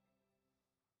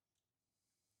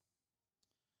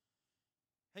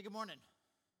Hey, good morning.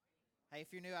 Hey, if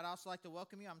you're new, I'd also like to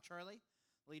welcome you. I'm Charlie,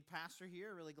 lead pastor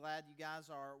here. Really glad you guys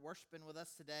are worshiping with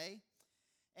us today.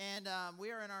 And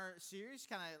we are in our series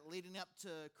kind of leading up to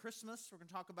Christmas. We're going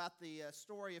to talk about the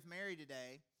story of Mary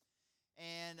today.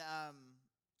 And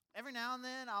every now and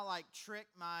then I'll trick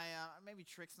my, maybe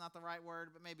trick's not the right word,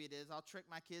 but maybe it is. I'll trick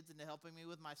my kids into helping me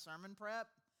with my sermon prep.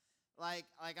 Like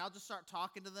I'll just start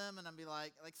talking to them and I'll be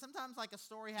like sometimes a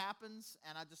story happens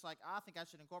and I just I think I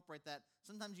should incorporate that.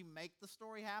 Sometimes you make the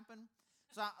story happen.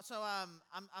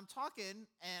 I'm talking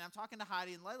and I'm talking to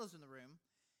Heidi, and Layla's in the room,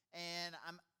 and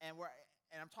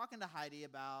I'm talking to Heidi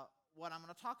about what I'm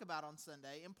going to talk about on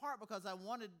Sunday, in part because I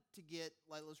wanted to get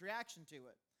Layla's reaction to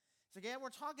it. So again, we're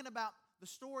talking about the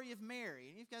story of Mary,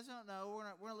 and if you guys don't know, we're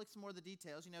going to look some more of the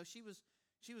details. You know, she was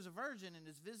a virgin and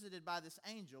is visited by this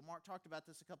angel. Mark talked about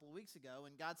this a couple of weeks ago,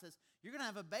 and God says, you're going to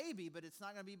have a baby, but it's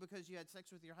not going to be because you had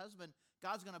sex with your husband.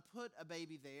 God's going to put a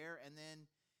baby there, and then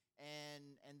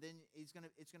it's going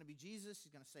to be Jesus.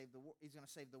 He's going to save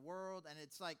the world, and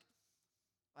it's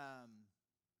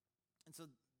and so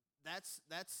that's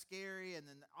scary, and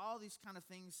then all these kind of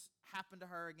things happen to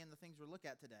her. Again, the things we'll look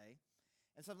at today.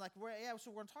 And so I'm like, so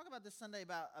we're going to talk about this Sunday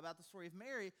about the story of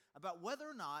Mary, about whether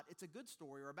or not it's a good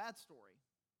story or a bad story.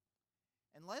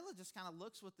 And Layla just kind of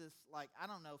looks with this, I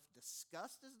don't know if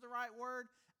disgust is the right word,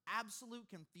 absolute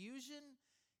confusion.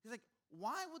 He's like,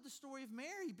 why would the story of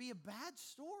Mary be a bad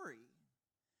story?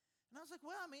 And I was like,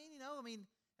 well,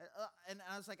 and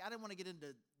I was like, I didn't want to get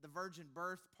into the virgin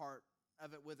birth part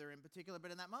of it with her in particular,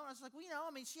 but in that moment, I was like,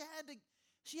 well, she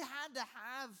had to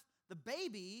have the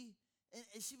baby, and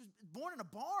she was born in a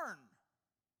barn.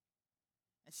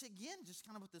 And she, again, just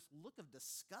kind of with this look of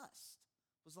disgust,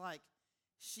 was like,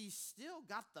 she still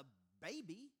got the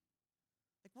baby.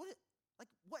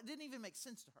 What didn't even make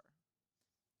sense to her?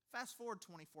 Fast forward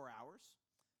 24 hours.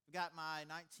 We got my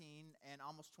 19 and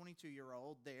almost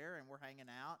 22-year-old there, and we're hanging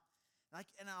out.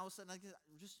 And all of a sudden,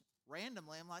 just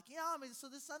randomly, I'm like, so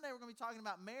this Sunday we're going to be talking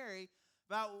about Mary,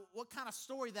 about what kind of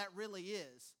story that really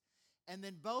is. And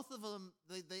then both of them,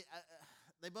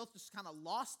 they both just kind of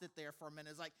lost it there for a minute.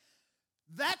 It's like,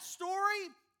 that story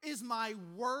is my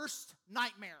worst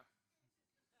nightmare.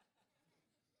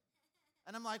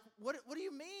 And I'm like, what do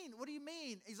you mean? What do you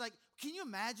mean? He's like, can you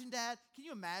imagine, Dad? Can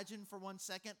you imagine for 1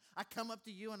 second? I come up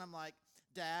to you and I'm like,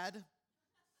 Dad,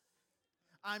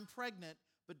 I'm pregnant,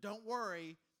 but don't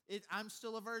worry, I'm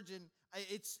still a virgin.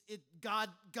 God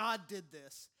did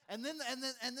this. And then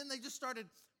they just started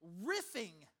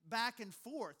riffing back and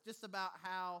forth just about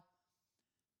how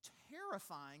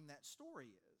terrifying that story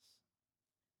is.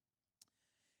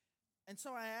 And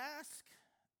so I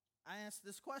ask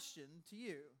this question to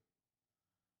you.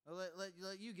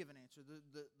 Let you give an answer.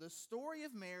 The story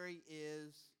of Mary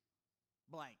is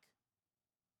blank.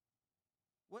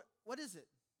 What is it?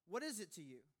 What is it to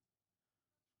you?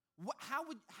 How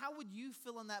would you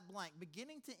fill in that blank,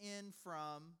 beginning to end,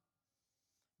 from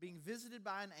being visited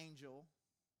by an angel,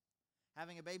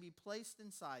 having a baby placed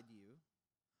inside you,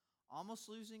 almost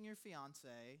losing your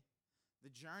fiance, the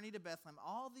journey to Bethlehem,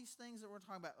 all these things that we're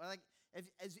talking about,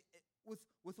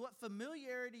 with what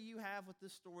familiarity you have with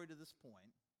this story to this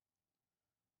point?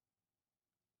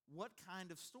 What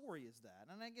kind of story is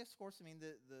that? And I guess, of course,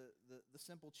 the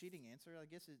simple cheating answer, I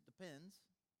guess it depends,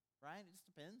 right? It just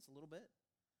depends a little bit.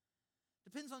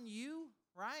 Depends on you,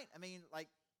 right?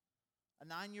 A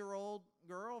 9-year-old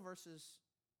girl versus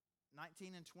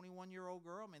 19 and 21-year-old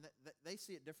girl, they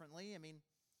see it differently. I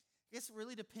guess it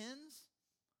really depends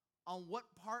on what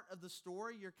part of the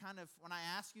story you're when I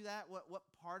ask you that, what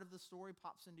part of the story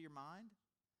pops into your mind?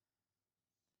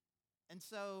 And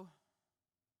so,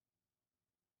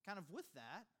 kind of with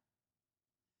that,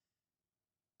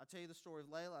 I'll tell you the story of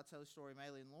Layla. I'll tell you the story of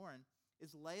Maylee and Lauren.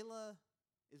 Is Layla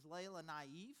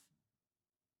naive?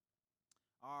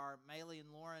 Are Maylee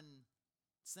and Lauren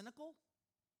cynical?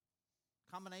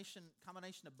 Combination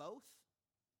of both?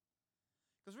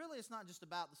 Because really it's not just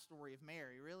about the story of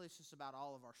Mary. Really it's just about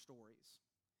all of our stories.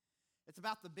 It's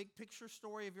about the big picture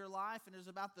story of your life, and it's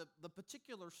about the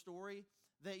particular story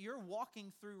that you're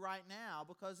walking through right now.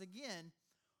 Because again,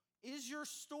 is your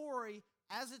story,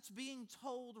 as it's being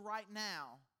told right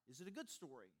now, is it a good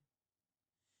story?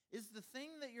 Is the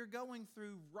thing that you're going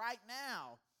through right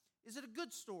now, is it a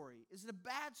good story? Is it a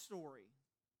bad story?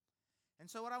 And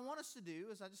so what I want us to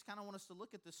do is I just kind of want us to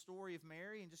look at the story of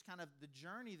Mary and just kind of the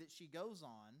journey that she goes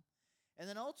on, and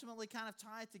then ultimately kind of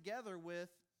tie it together with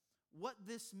what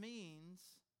this means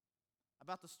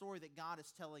about the story that God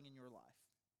is telling in your life.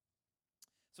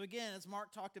 So again, as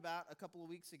Mark talked about a couple of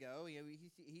weeks ago,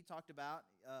 he talked about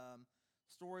a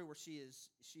story where she is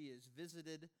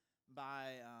visited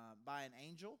by an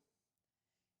angel,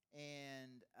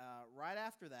 And right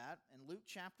after that, in Luke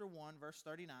chapter 1, verse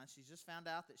 39, she's just found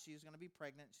out that she's going to be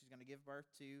pregnant. She's going to give birth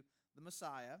to the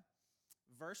Messiah.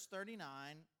 Verse 39,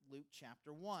 Luke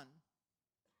chapter 1.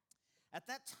 At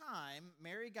that time,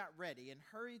 Mary got ready and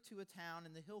hurried to a town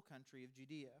in the hill country of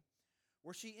Judea,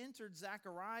 where she entered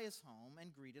Zachariah's home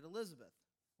and greeted Elizabeth.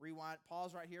 Rewind,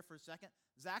 pause right here for a second.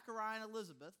 Zachariah and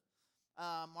Elizabeth.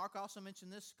 Mark also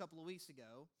mentioned this a couple of weeks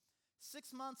ago.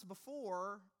 6 months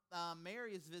before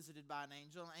Mary is visited by an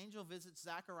angel visits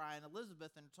Zachariah and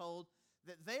Elizabeth and told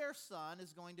that their son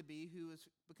is going to be who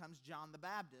becomes John the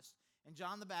Baptist. And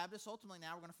John the Baptist, ultimately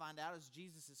now we're going to find out, is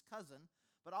Jesus' cousin,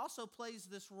 but also plays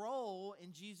this role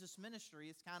in Jesus' ministry.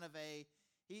 It's kind of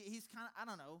he's kind of, I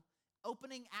don't know,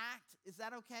 opening act. Is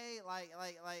that okay?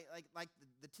 Like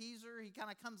the teaser, he kind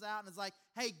of comes out and is like,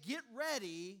 hey, get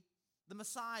ready, the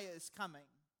Messiah is coming.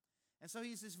 And so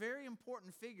he's this very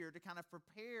important figure to kind of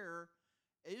prepare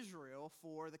Israel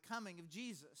for the coming of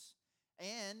Jesus.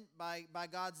 And by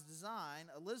God's design,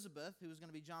 Elizabeth, who is going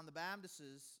to be John the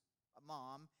Baptist's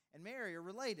mom, and Mary are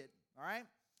related, all right?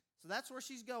 So that's where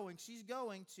she's going. She's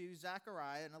going to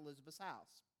Zachariah and Elizabeth's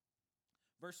house.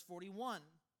 Verse 41,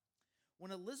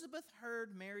 when Elizabeth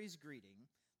heard Mary's greeting,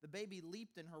 the baby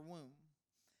leaped in her womb,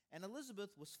 and Elizabeth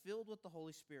was filled with the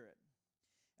Holy Spirit.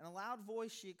 In a loud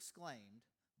voice she exclaimed,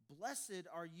 "Blessed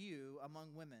are you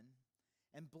among women,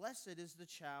 and blessed is the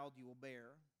child you will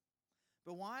bear.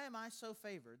 But why am I so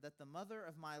favored that the mother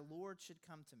of my Lord should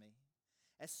come to me?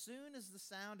 As soon as the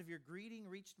sound of your greeting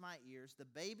reached my ears, the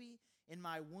baby in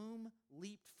my womb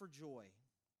leaped for joy.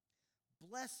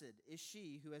 Blessed is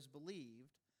she who has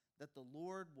believed that the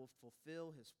Lord will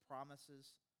fulfill his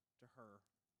promises to her."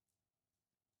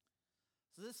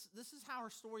 So this is how her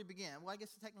story began. Well, I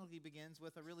guess it technically begins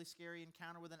with a really scary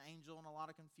encounter with an angel and a lot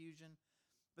of confusion.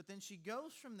 But then she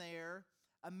goes from there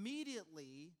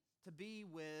immediately to be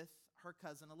with her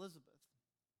cousin Elizabeth.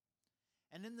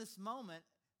 And in this moment,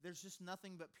 there's just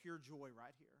nothing but pure joy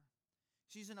right here.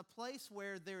 She's in a place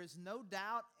where there is no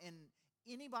doubt in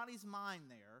anybody's mind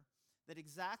there that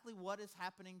exactly what is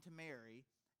happening to Mary,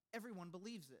 everyone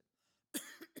believes it.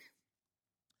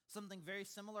 Something very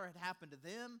similar had happened to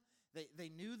them. They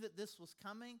knew that this was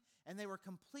coming, and they were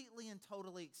completely and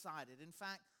totally excited. In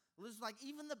fact, it was like,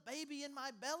 even the baby in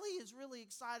my belly is really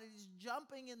excited. He's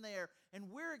jumping in there, and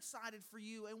we're excited for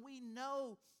you, and we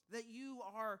know that you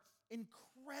are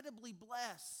incredibly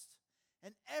blessed,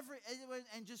 and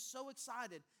just so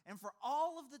excited. And for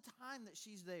all of the time that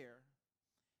she's there,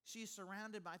 she's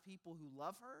surrounded by people who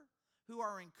love her, who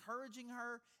are encouraging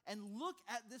her, and look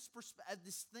at this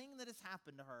thing that has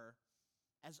happened to her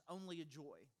as only a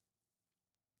joy.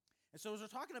 And so as we're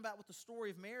talking about what the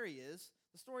story of Mary is,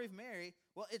 the story of Mary,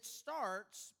 well, it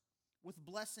starts with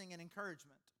blessing and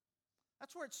encouragement.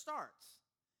 That's where it starts.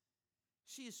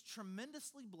 She is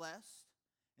tremendously blessed,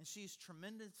 and she is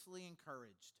tremendously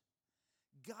encouraged.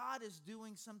 God is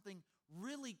doing something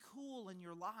really cool in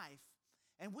your life,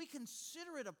 and we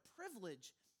consider it a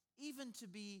privilege even to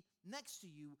be next to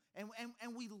you,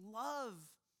 and we love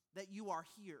that you are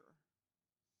here.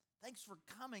 Thanks for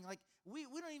coming. Like, we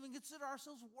don't even consider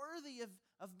ourselves worthy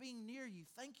of being near you.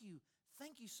 Thank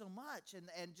you so much.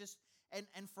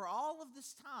 And for all of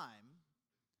this time,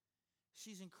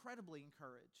 she's incredibly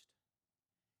encouraged.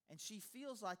 And she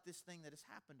feels like this thing that has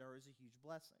happened to her is a huge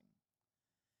blessing.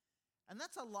 And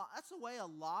that's the way a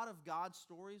lot of God's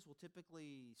stories will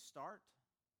typically start.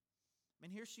 I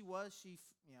mean, here she was,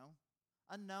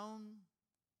 unknown.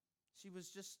 She was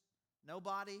just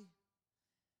nobody.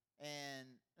 And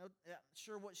not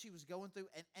sure what she was going through.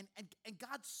 And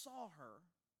God saw her.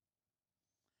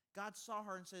 God saw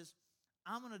her and says,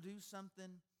 I'm going to do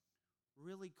something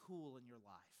really cool in your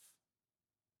life.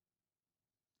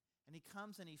 And he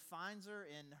comes and he finds her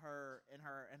in her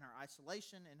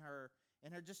isolation,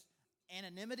 in her just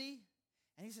anonymity.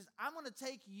 And he says, I'm going to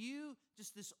take you,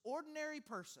 just this ordinary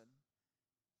person,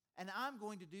 and I'm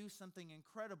going to do something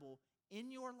incredible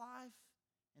in your life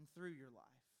and through your life.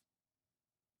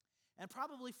 And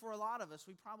probably for a lot of us,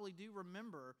 we probably do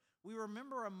remember. We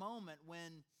remember a moment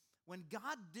when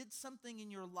God did something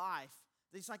in your life.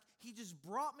 It's like he just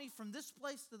brought me from this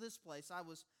place to this place. I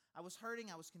was hurting.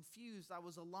 I was confused. I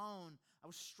was alone. I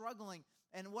was struggling.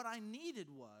 And what I needed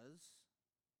was,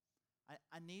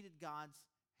 I needed God's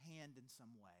hand in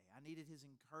some way. I needed his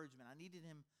encouragement. I needed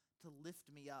him to lift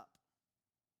me up.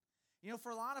 You know,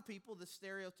 for a lot of people, the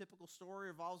stereotypical story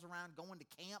revolves around going to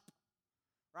camp.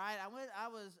 Right? I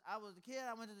was a kid.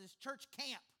 I went to this church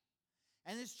camp.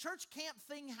 And this church camp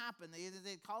thing happened.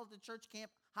 They call it the church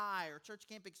camp high or church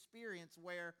camp experience,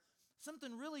 where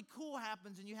something really cool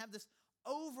happens and you have this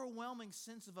overwhelming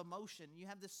sense of emotion. You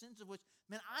have this sense of which,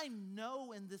 man, I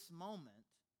know in this moment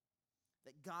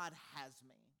that God has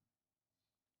me.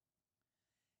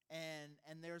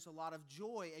 And there's a lot of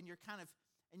joy, and you're kind of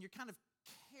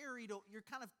carried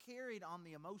on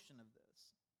the emotion of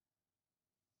this.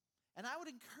 And I would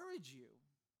encourage you,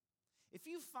 if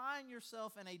you find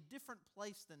yourself in a different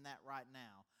place than that right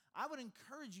now, I would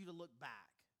encourage you to look back.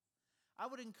 I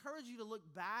would encourage you to look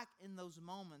back in those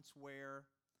moments where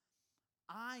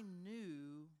I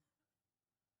knew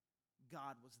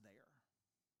God was there.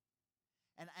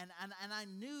 And I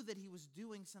knew that He was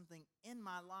doing something in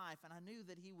my life, and I knew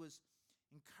that He was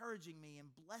encouraging me and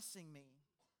blessing me.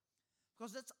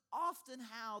 Because that's often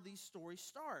how these stories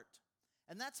start.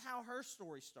 And that's how her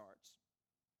story starts.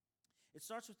 It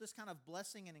starts with this kind of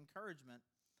blessing and encouragement.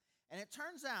 And it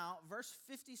turns out, verse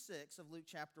 56 of Luke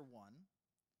chapter 1,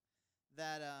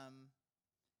 that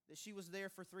she was there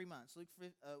for 3 months. Luke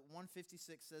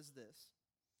 1:56 says this: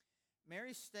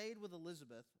 Mary stayed with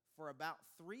Elizabeth for about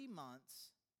 3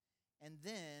 months and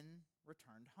then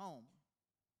returned home.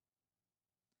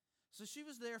 So she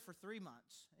was there for 3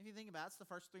 months. If you think about it, it's the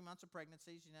first 3 months of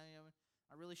pregnancies,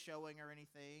 not really showing her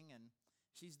anything. And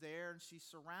she's there and she's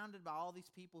surrounded by all these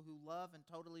people who love and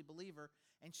totally believe her.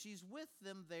 And she's with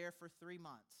them there for 3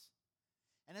 months.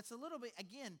 And it's a little bit,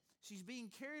 again, she's being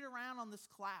carried around on this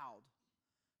cloud,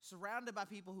 surrounded by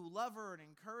people who love her and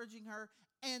encouraging her.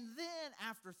 And then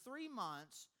after 3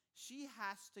 months, she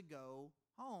has to go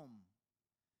home.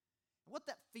 And what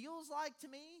that feels like to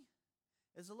me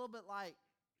is a little bit like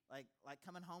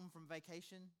coming home from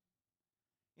vacation.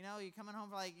 You're coming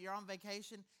home you're on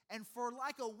vacation, and for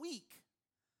like a week,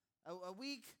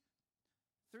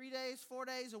 3 days, 4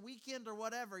 days, a weekend or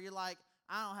whatever, you're like,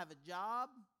 I don't have a job.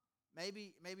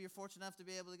 Maybe you're fortunate enough to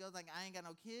be able to go, I ain't got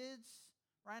no kids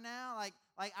right now. Like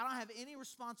I don't have any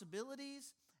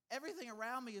responsibilities. Everything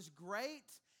around me is great.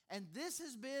 And this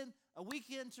has been a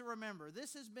weekend to remember.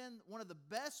 This has been one of the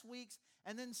best weeks.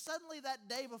 And then suddenly that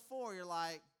day before, you're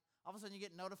like, all of a sudden you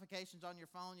get notifications on your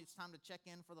phone. It's time to check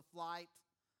in for the flight.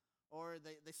 Or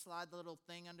they slide the little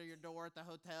thing under your door at the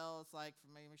hotel. It's like, for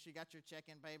me, make sure you got your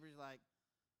check-in papers. You're like,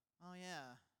 oh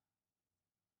yeah,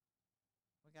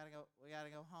 we gotta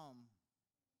go home,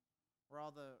 where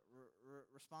all the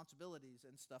responsibilities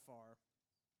and stuff are.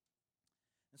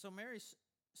 And so Mary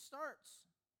starts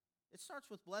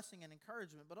with blessing and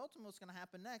encouragement, but ultimately what's going to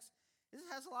happen next is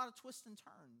it has a lot of twists and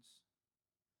turns.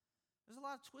 There's a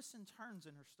lot of twists and turns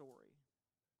in her story.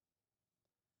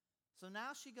 So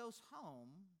now she goes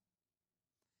home,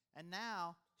 and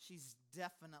now she's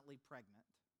definitely pregnant,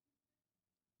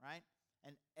 right?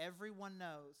 And everyone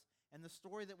knows. And the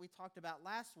story that we talked about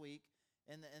last week,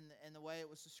 in the way it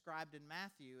was described in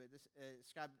Matthew, it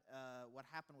described what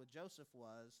happened with Joseph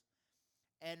was,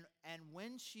 and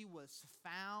when she was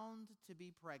found to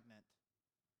be pregnant,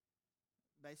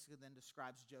 basically then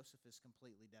describes Joseph as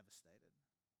completely devastated.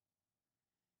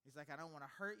 He's like, I don't want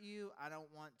to hurt you. I don't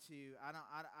want to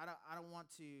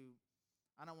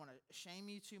shame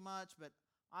you too much, but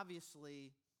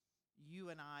obviously you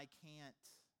and I can't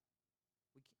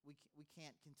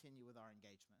continue with our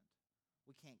engagement.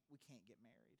 We can't get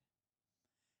married.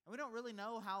 And we don't really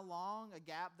know how long a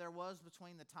gap there was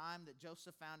between the time that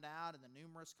Joseph found out and the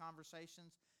numerous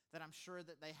conversations that I'm sure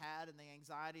that they had, and the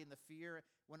anxiety and the fear,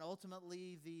 when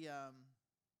ultimately the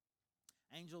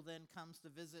angel then comes to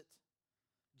visit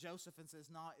Joseph and says,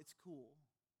 no, it's cool.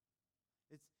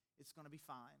 It's going to be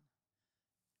fine.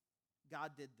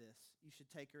 God did this. You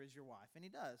should take her as your wife. And He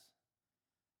does.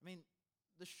 I mean,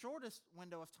 the shortest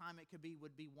window of time it could be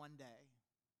would be 1 day.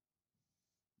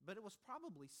 But it was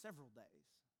probably several days.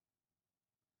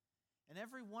 And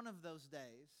every one of those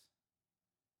days,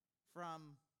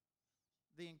 from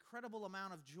the incredible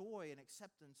amount of joy and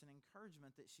acceptance and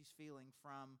encouragement that she's feeling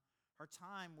from her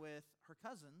time with her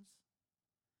cousins,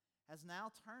 has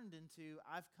now turned into,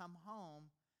 I've come home,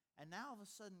 and now all of a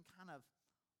sudden kind of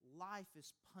life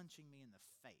is punching me in the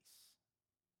face.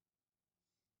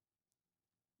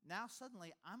 Now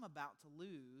suddenly I'm about to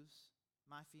lose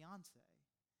my fiance.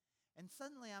 And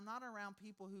suddenly I'm not around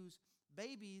people whose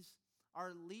babies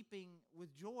are leaping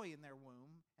with joy in their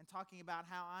womb and talking about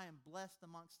how I am blessed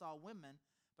amongst all women,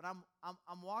 but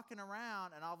I'm walking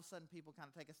around, and all of a sudden people kind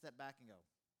of take a step back and go,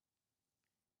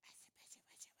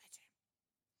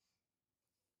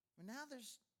 well, now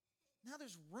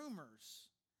there's rumors,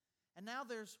 and now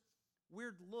there's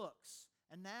weird looks,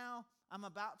 and now I'm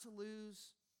about to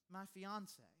lose my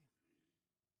fiance.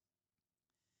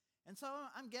 And so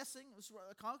I'm guessing it was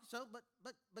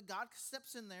but God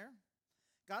steps in there.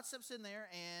 God steps in there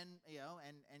and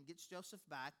gets Joseph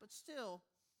back, but still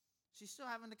She's still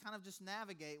having to kind of just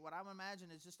navigate what I would imagine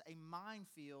is just a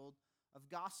minefield of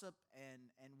gossip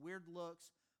and weird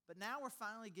looks. But now we're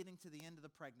finally getting to the end of the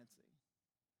pregnancy.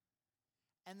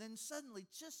 And then suddenly,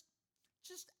 just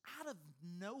out of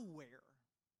nowhere,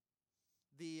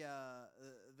 the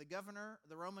governor,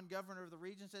 the Roman governor of the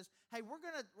region, says, "Hey, we're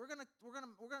gonna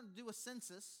do a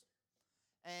census,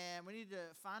 and we need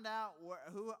to find out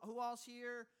who all's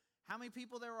here, how many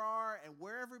people there are, and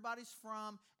where everybody's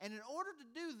from. And in order to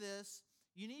do this,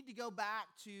 you need to go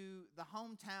back to the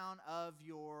hometown of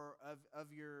your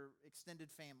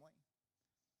extended family."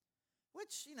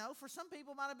 Which, for some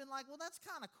people might have been like, well, that's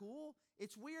kind of cool.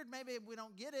 It's weird maybe if we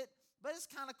don't get it, but it's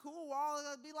kind of cool. We're all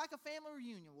going to be like a family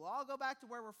reunion. We'll all go back to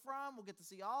where we're from. We'll get to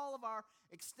see all of our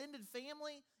extended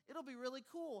family. It'll be really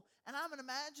cool. And I'm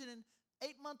imagining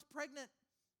 8-month pregnant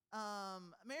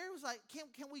Mary was like,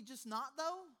 can we just not,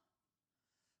 though?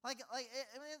 I mean,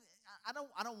 I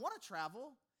don't want to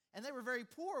travel. And they were very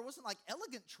poor. It wasn't like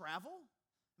elegant travel.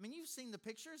 I mean, you've seen the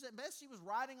pictures. At best, she was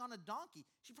riding on a donkey.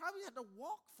 She probably had to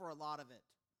walk for a lot of it.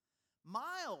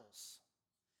 Miles.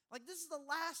 Like, this is the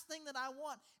last thing that I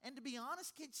want. And to be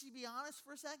honest, can she be honest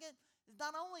for a second?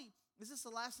 Not only is this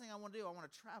the last thing I want to do, I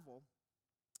want to travel.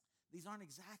 These aren't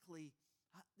exactly,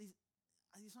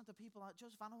 these aren't the people,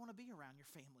 Joseph, I don't want to be around your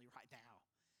family right now.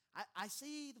 I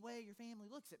see the way your family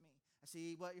looks at me.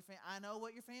 I know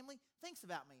what your family thinks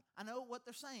about me. I know what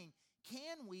they're saying.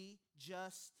 Can we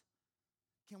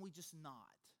just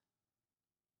not?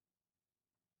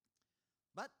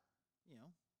 But,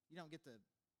 you don't get to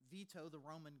veto the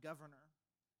Roman governor.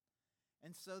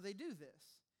 And so they do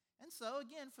this. And so,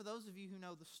 again, for those of you who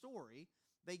know the story,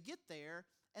 they get there,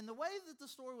 and the way that the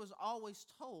story was always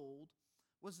told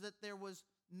was that there was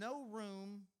no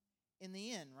room in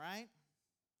the inn, right?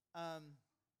 And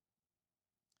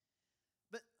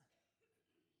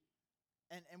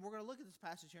we're going to look at this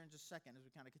passage here in just a second as we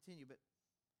kind of continue, but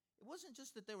it wasn't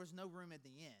just that there was no room at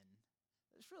the inn.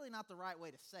 It's really not the right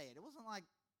way to say it. It wasn't like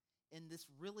in this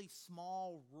really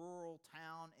small rural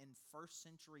town in first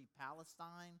century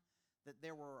Palestine that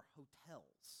there were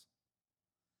hotels.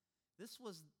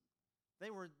 They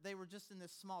were just in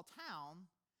this small town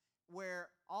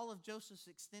where all of Joseph's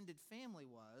extended family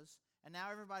was, and now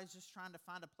everybody's just trying to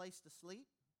find a place to sleep.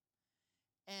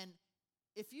 And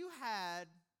if you had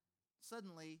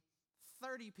suddenly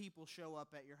 30 people show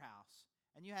up at your house,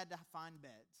 and you had to find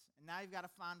beds, and now you've got to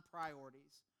find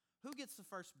priorities, who gets the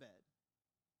first bed?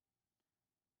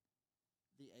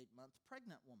 The 8-month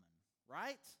pregnant woman,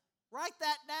 right? Write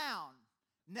that down.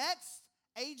 Next,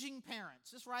 aging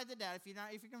parents. Just write that down. If you're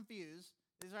confused,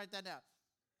 just write that down.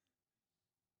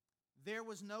 There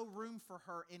was no room for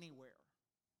her anywhere.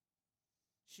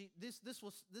 This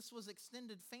was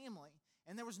extended family,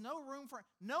 and there was no room for her.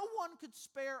 No one could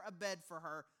spare a bed for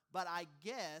her, but I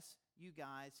guess you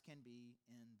guys can be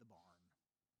in the barn.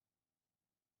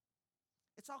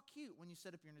 It's all cute when you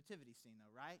set up your nativity scene,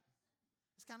 though, right?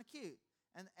 It's kind of cute.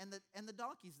 And the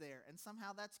donkey's there, and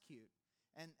somehow that's cute.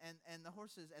 And the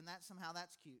horses, and that's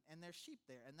cute. And there's sheep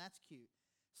there, and that's cute.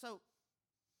 So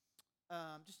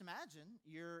just imagine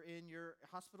you're in your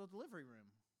hospital delivery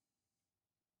room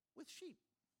with sheep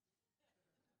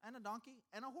and a donkey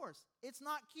and a horse. It's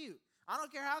not cute. I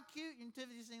don't care how cute your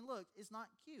nativity scene looks. It's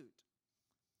not cute.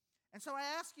 And so I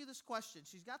ask you this question.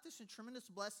 She's got this tremendous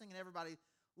blessing, and everybody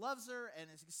loves her,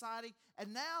 and it's exciting.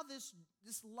 And now this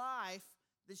life,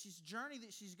 this journey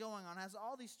that she's going on has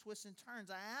all these twists and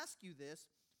turns. I ask you this.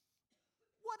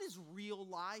 What is real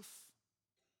life?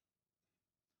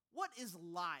 What is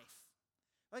life?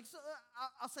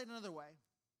 I'll say it another way.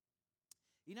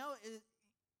 You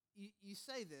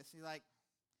say this, you're like,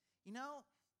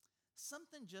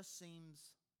 something just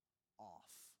seems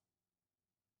off.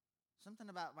 Something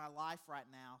about my life right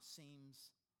now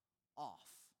seems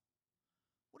off.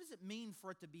 What does it mean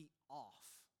for it to be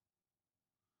off?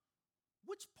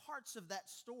 Which parts of that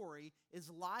story is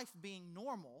life being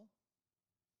normal,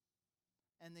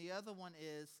 and the other one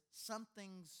is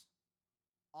something's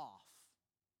off?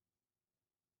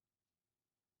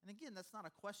 And again, that's not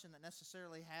a question that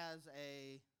necessarily has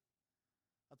a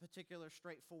particular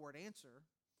straightforward answer,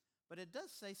 but it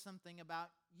does say something about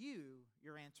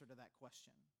your answer to that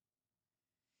question.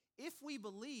 If we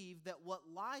believe that what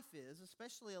life is,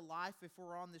 especially a life if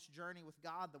we're on this journey with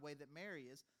God the way that Mary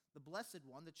is, the blessed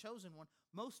one, the chosen one,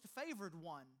 most favored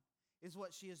one is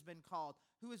what she has been called,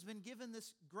 who has been given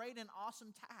this great and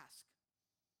awesome task.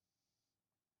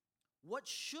 What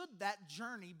should that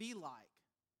journey be like?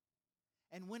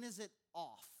 And when is it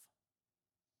off?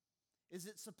 Is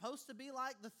it supposed to be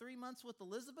like the 3 months with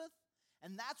Elizabeth?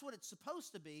 And that's what it's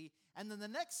supposed to be. And then the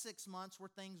next 6 months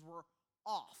where things were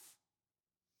off.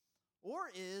 Or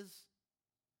is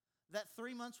that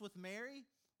 3 months with Mary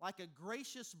like a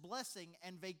gracious blessing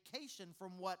and vacation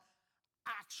from what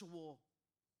actual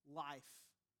life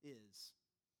is?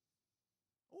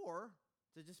 Or,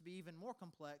 to just be even more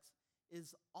complex,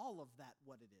 is all of that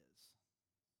what it is?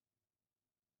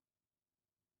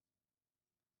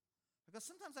 Because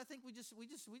sometimes I think we just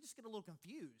get a little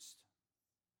confused.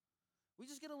 We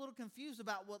just get a little confused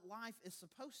about what life is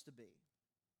supposed to be.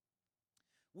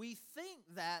 We think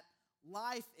that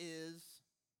life is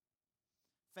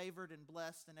favored and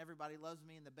blessed and everybody loves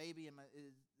me and the baby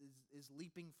is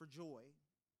leaping for joy.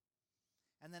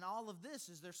 And then all of this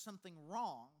is there's something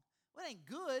wrong. Well, it ain't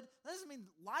good. That doesn't mean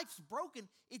life's broken.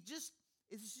 It just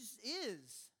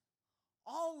is.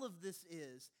 All of this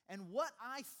is. And what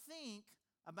I think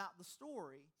about the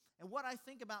story and what I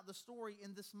think about the story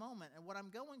in this moment and what I'm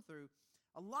going through,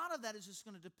 a lot of that is just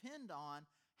going to depend on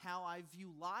how I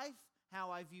view life,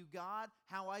 how I view God,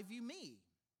 how I view me.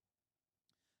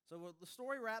 So the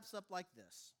story wraps up like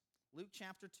this. Luke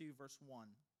chapter 2, verse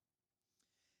 1.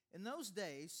 In those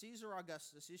days, Caesar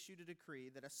Augustus issued a decree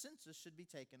that a census should be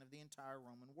taken of the entire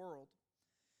Roman world.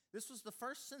 This was the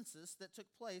first census that took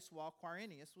place while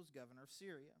Quirinius was governor of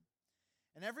Syria.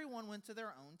 And everyone went to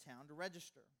their own town to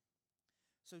register.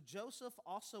 So Joseph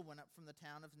also went up from the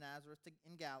town of Nazareth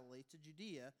in Galilee to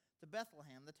Judea, to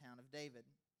Bethlehem, the town of David,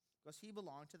 because he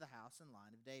belonged to the house and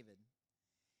line of David.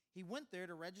 He went there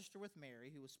to register with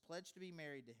Mary, who was pledged to be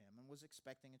married to him and was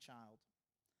expecting a child.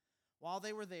 While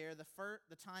they were there, the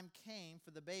time came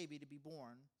for the baby to be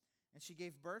born, and she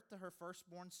gave birth to her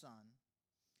firstborn son.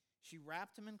 She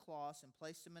wrapped him in cloths and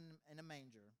placed him in a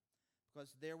manger,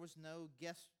 because there was no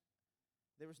guest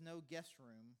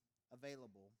room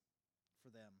available for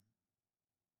them.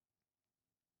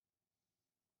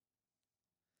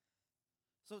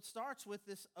 So it starts with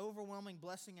this overwhelming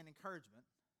blessing and encouragement,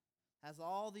 has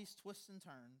all these twists and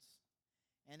turns,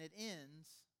 and it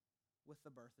ends with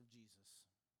the birth of Jesus,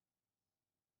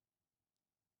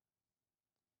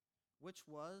 which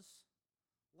was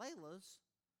Layla's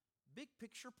big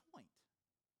picture point.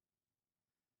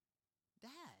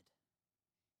 Dad,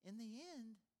 in the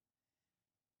end,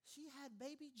 she had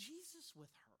baby Jesus with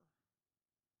her.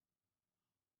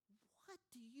 What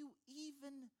do you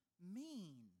even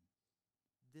mean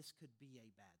this could be a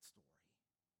bad story?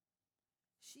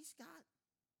 She's got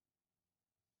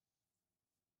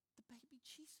the baby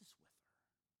Jesus with her.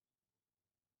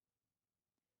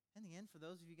 In the end, for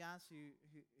those of you guys who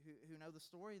know the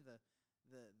story, the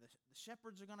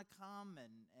shepherds are going to come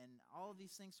and all of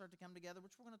these things start to come together,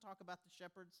 which we're going to talk about the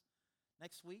shepherds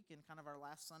next week in kind of our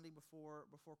last Sunday before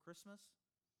Christmas.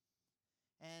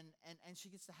 And she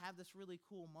gets to have this really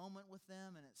cool moment with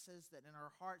them, and it says that in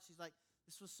her heart, she's like,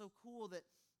 this was so cool that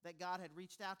God had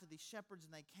reached out to these shepherds,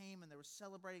 and they came, and they were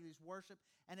celebrating these worship.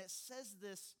 And it says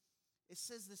this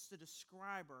to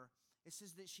describe her. It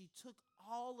says that she took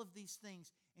all of these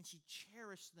things, and she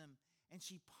cherished them, and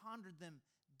she pondered them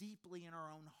deeply in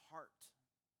her own heart.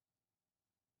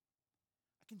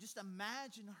 I can just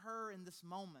imagine her in this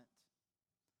moment.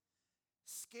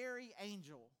 Scary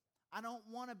angel. I don't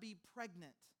want to be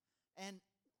pregnant. And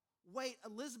wait,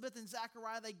 Elizabeth and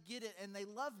Zachariah, they get it, and they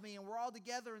love me, and we're all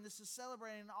together, and this is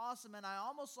celebrating and awesome, and I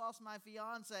almost lost my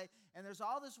fiance, and there's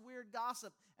all this weird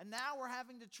gossip, and now we're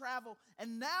having to travel,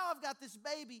 and now I've got this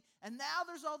baby, and now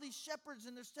there's all these shepherds,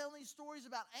 and they're telling these stories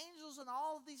about angels and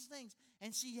all of these things,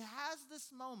 and she has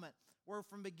this moment where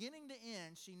from beginning to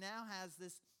end, she now has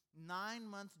this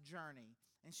 9-month journey,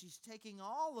 and she's taking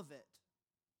all of it,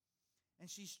 and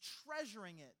she's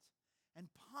treasuring it and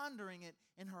pondering it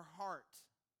in her heart.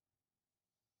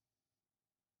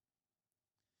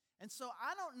 And so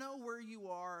I don't know where you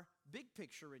are, big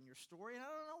picture in your story, and I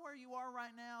don't know where you are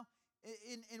right now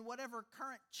in whatever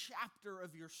current chapter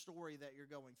of your story that you're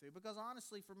going through. Because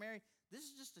honestly, for Mary, this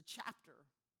is just a chapter.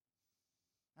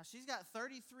 Now, she's got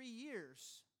 33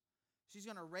 years. She's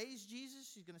going to raise Jesus.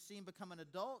 She's going to see him become an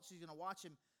adult. She's going to watch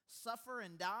him suffer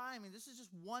and die. I mean, this is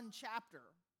just one chapter.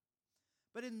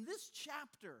 But in this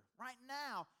chapter, right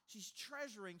now, she's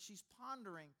treasuring, she's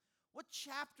pondering, what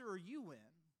chapter are you in?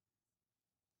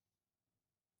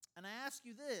 And I ask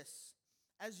you this,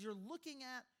 as you're looking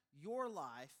at your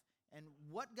life and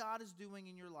what God is doing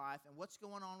in your life and what's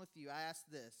going on with you, I ask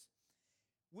this,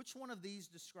 which one of these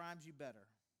describes you better?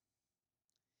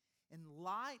 In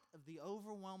light of the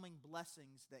overwhelming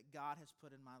blessings that God has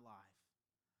put in my life,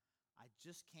 I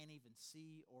just can't even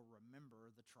see or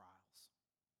remember the trials.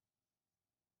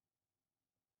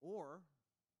 Or,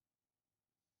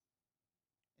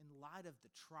 in light of the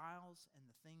trials and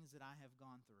the things that I have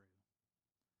gone through,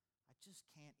 I just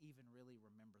can't even really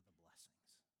remember the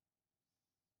blessings.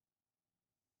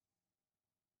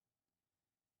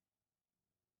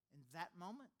 that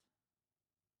moment,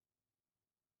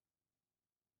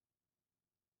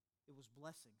 it was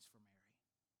blessings for Mary.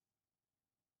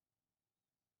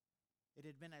 It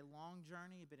had been a long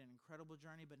journey, it had been an incredible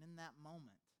journey, but in that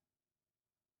moment,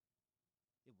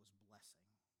 it was blessing.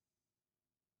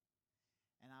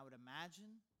 And I would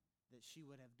imagine that she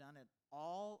would have done it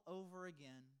all over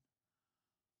again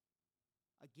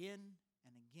and again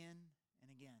and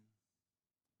again.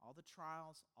 All the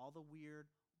trials, all the weird,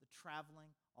 the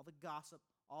traveling, all the gossip,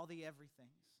 all the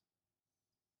everythings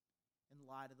in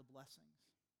light of the blessings.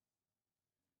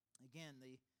 Again,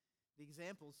 the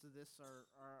examples to this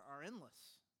are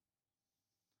endless.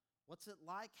 What's it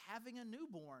like having a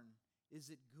newborn?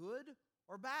 Is it good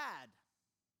or bad?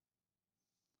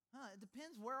 It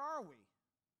depends. Where are we?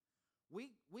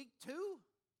 Week 2?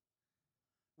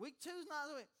 Week 2 is not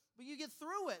the way, but you get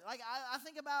through it. Like I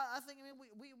think,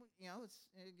 we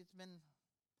it's been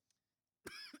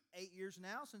 8 years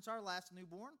now since our last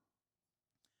newborn.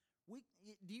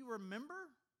 Do you remember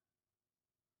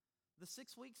the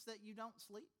 6 weeks that you don't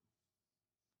sleep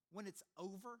when it's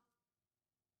over?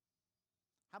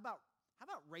 How about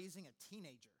raising a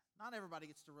teenager? Not everybody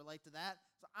gets to relate to that,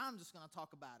 so I'm just going to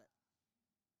talk about it.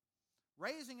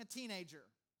 Raising a teenager,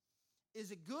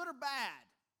 is it good or bad?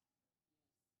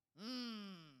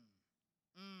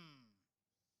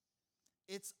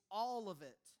 It's all of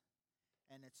it,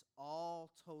 and it's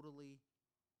all totally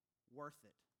worth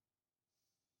it.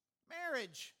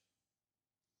 Marriage,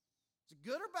 is it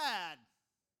good or bad?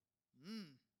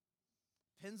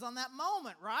 Depends on that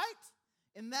moment, right?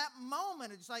 In that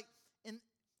moment, it's like,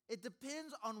 it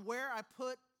depends on where I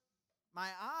put my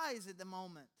eyes at the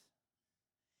moment.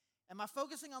 Am I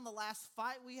focusing on the last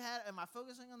fight we had? Am I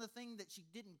focusing on the thing that she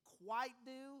didn't quite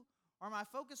do? Or am I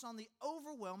focused on the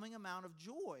overwhelming amount of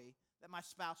joy that my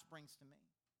spouse brings to me?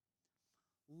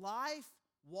 Life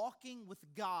walking with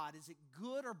God, is it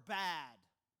good or bad?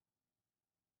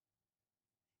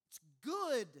 It's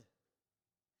good.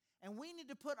 And we need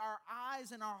to put our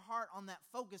eyes and our heart on that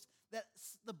focus, that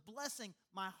the blessing,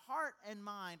 my heart and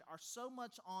mind are so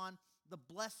much on the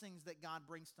blessings that God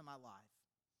brings to my life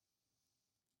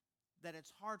that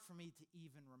it's hard for me to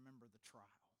even remember the trial.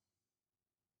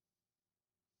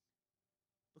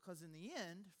 Because in the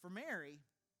end, for Mary,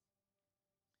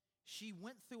 she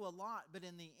went through a lot, but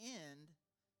in the end,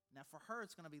 now for her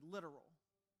it's going to be literal.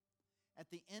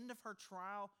 At the end of her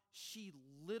trial, she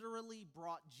literally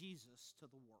brought Jesus to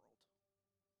the world.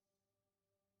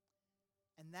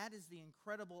 And that is the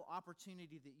incredible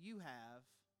opportunity that you have,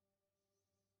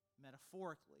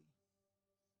 metaphorically,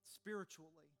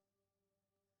 spiritually.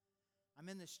 I'm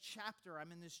in this chapter,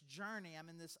 I'm in this journey, I'm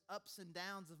in this ups and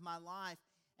downs of my life.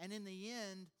 And in the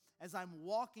end, as I'm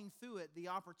walking through it, the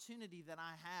opportunity that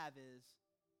I have is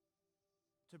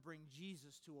to bring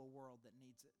Jesus to a world that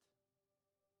needs it.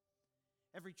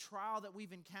 Every trial that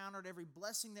we've encountered, every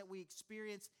blessing that we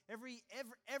experience, every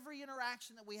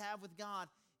interaction that we have with God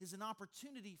is an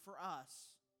opportunity for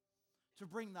us to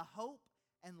bring the hope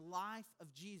and life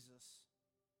of Jesus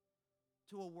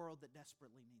to a world that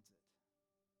desperately needs it.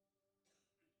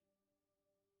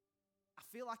 I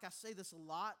feel like I say this a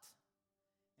lot,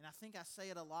 and I think I say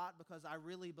it a lot because I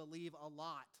really believe a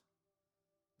lot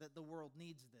that the world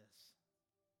needs this.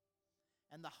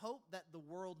 And the hope that the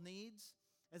world needs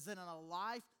is that in a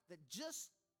life that just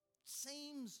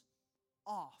seems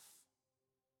off,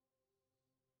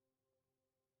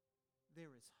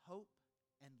 there is hope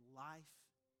and life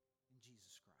in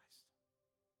Jesus Christ.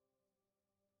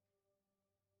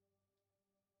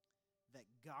 That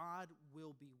God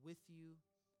will be with you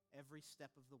every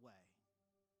step of the way.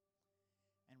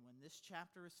 And when this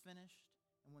chapter is finished,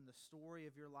 and when the story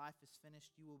of your life is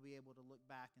finished, you will be able to look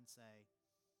back and say,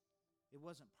 it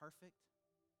wasn't perfect,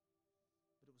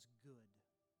 but it was good.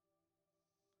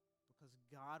 Because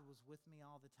God was with me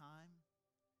all the time,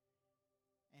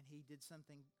 and He did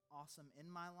something awesome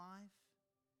in my life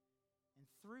and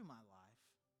through my life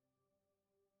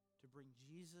to bring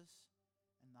Jesus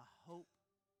and the hope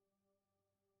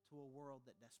to a world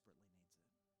that desperately needs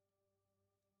it.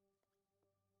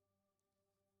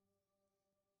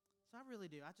 So I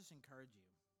really do. I just encourage you.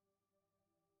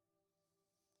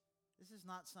 This is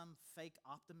not some fake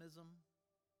optimism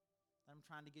that I'm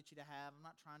trying to get you to have. I'm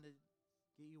not trying to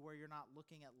get you where you're not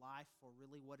looking at life for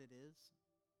really what it is.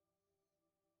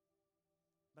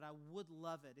 But I would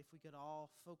love it if we could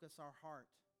all focus our heart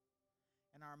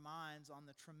and our minds on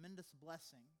the tremendous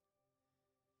blessing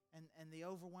and the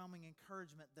overwhelming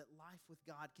encouragement that life with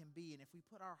God can be. And if we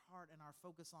put our heart and our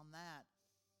focus on that,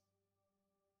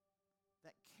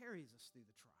 that carries us through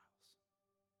the trials.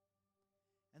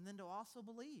 And then to also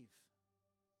believe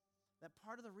that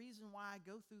part of the reason why I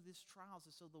go through these trials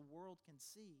is so the world can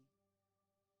see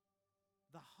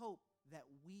the hope that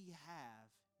we have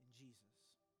in Jesus.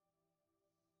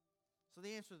 So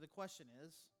the answer to the question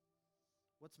is,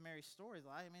 what's Mary's story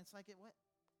like? I mean, it's like,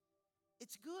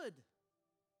 it's good.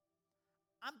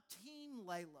 I'm Team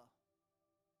Layla.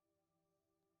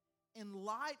 In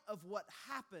light of what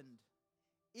happened,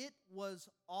 it was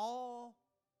all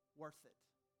worth it.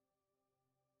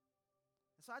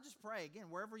 And so I just pray, again,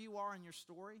 wherever you are in your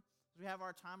story, as we have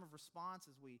our time of response,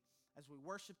 as we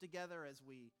worship together, as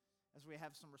we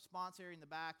have some response area in the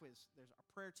back, there's our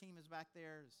prayer team is back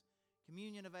there, there's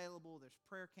communion available, there's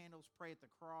prayer candles, pray at the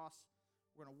cross.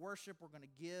 We're going to worship, we're going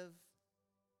to give.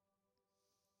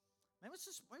 Maybe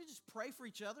just pray for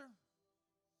each other,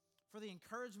 for the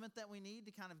encouragement that we need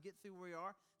to kind of get through where we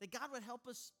are, that God would help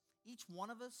us, each one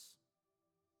of us,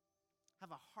 have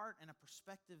a heart and a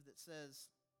perspective that says,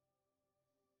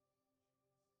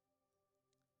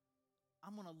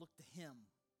 I'm going to look to Him,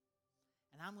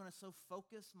 and I'm going to so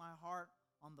focus my heart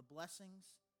on the blessings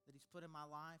that He's put in my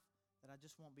life that I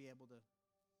just won't be able to,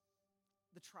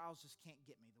 the trials just can't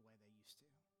get me the way they used to.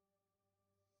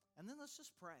 And then let's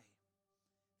just pray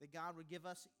that God would give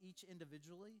us each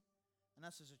individually and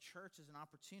us as a church as an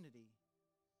opportunity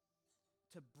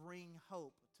to bring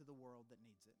hope to the world that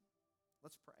needs it.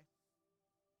 Let's pray.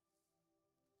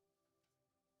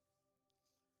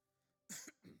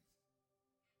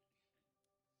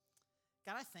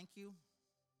 God, I thank you.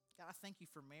 God, I thank you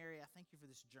for Mary. I thank you for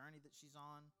this journey that she's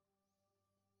on.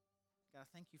 God, I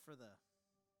thank you for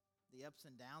the ups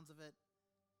and downs of it.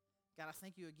 God, I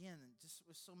thank you again, just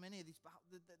with so many of these,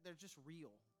 they're just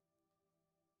real.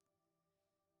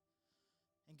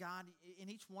 And God, in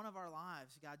each one of our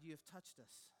lives, God, you have touched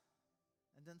us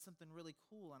and done something really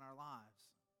cool in our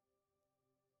lives.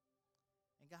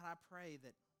 And God, I pray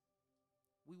that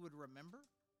we would remember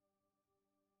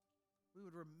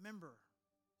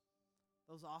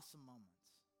those awesome moments.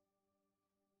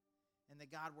 And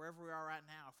that God, wherever we are right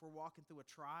now, if we're walking through a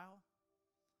trial,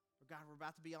 or God, we're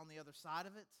about to be on the other side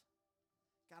of it,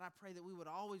 God, I pray that we would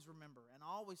always remember and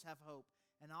always have hope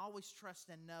and always trust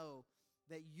and know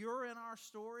that you're in our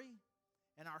story,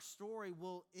 and our story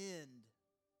will end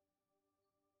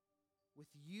with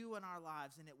you in our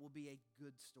lives, and it will be a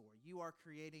good story. You are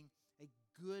creating a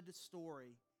good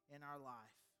story in our life,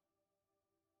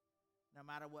 no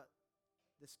matter what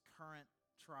this current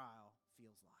trial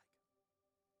feels like.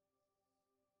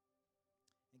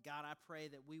 And God, I pray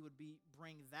that we would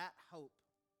bring that hope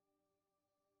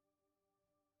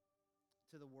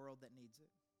to the world that needs it.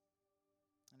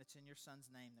 And it's in your Son's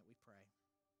name that we pray.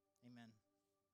 Amen.